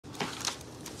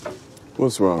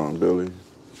What's wrong, Billy?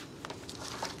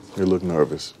 You look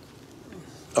nervous.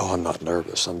 Oh, I'm not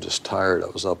nervous. I'm just tired. I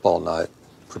was up all night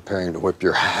preparing to whip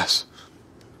your ass.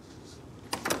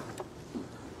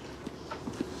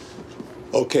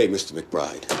 Okay, Mr.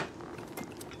 McBride.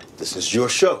 This is your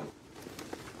show.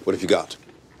 What have you got?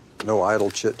 No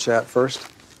idle chit-chat first?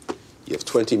 You have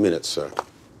 20 minutes, sir.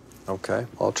 Okay,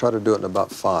 I'll try to do it in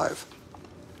about 5.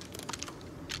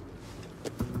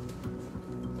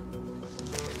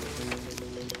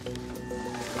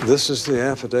 This is the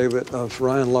affidavit of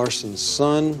Ryan Larson's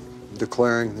son,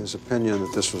 declaring his opinion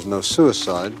that this was no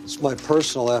suicide. It's my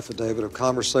personal affidavit of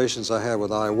conversations I had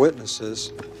with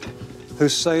eyewitnesses who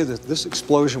say that this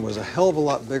explosion was a hell of a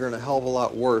lot bigger and a hell of a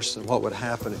lot worse than what would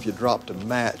happen if you dropped a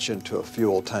match into a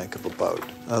fuel tank of a boat.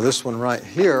 This one right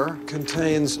here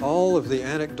contains all of the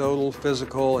anecdotal,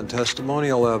 physical, and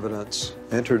testimonial evidence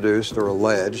introduced or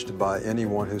alleged by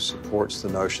anyone who supports the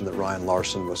notion that Ryan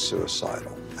Larson was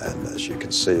suicidal. And as you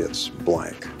can see, it's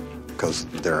blank, because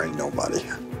there ain't nobody.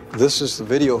 This is the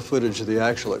video footage of the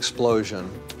actual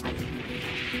explosion.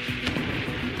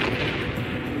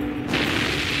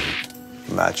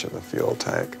 Match in the fuel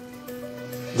tank.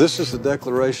 This is the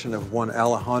declaration of one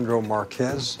Alejandro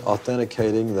Marquez,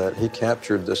 authenticating that he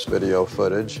captured this video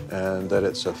footage and that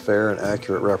it's a fair and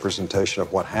accurate representation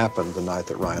of what happened the night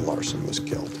that Ryan Larson was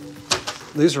killed.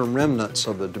 These are remnants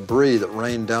of the debris that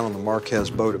rained down on the Marquez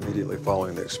boat immediately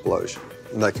following the explosion.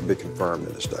 And that can be confirmed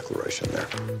in this declaration there.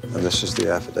 And this is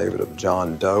the affidavit of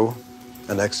John Doe,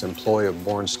 an ex-employee of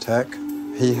Bourne's Tech.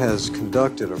 He has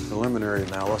conducted a preliminary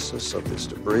analysis of this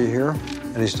debris here,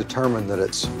 and he's determined that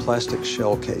it's plastic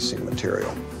shell casing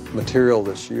material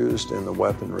that's used in the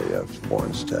weaponry of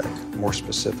Bourne's Tech, more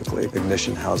specifically,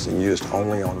 ignition housing used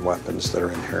only on weapons that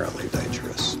are inherently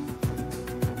dangerous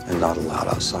and not allowed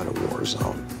outside a war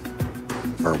zone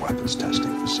or weapons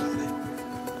testing facility.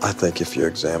 I think if you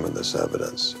examine this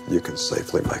evidence, you can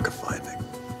safely make a finding.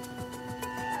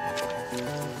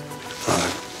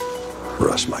 I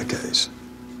rest my case.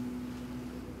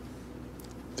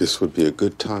 This would be a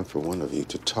good time for one of you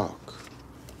to talk.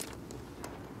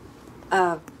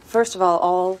 First of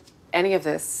all any of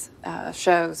this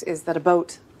shows is that a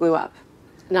boat blew up.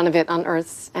 None of it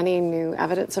unearths any new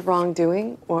evidence of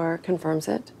wrongdoing or confirms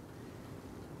it.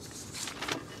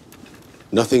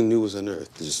 Nothing new was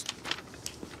unearthed. Is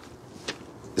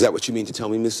that what you mean to tell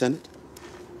me, Miss Sennett?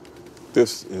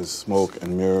 This is smoke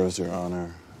and mirrors, Your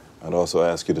Honor. I'd also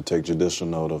ask you to take judicial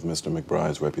note of Mr.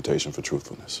 McBride's reputation for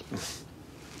truthfulness.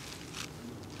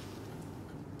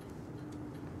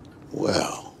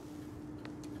 Well,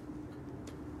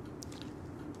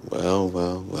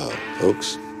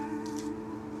 folks.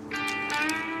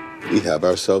 We have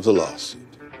ourselves a lawsuit.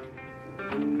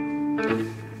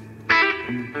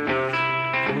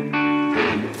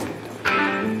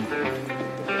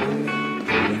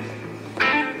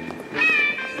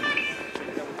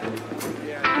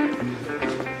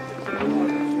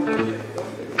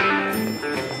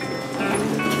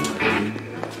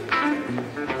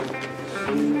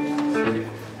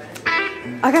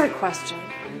 I got a question.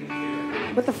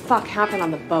 What the fuck happened on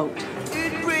the boat?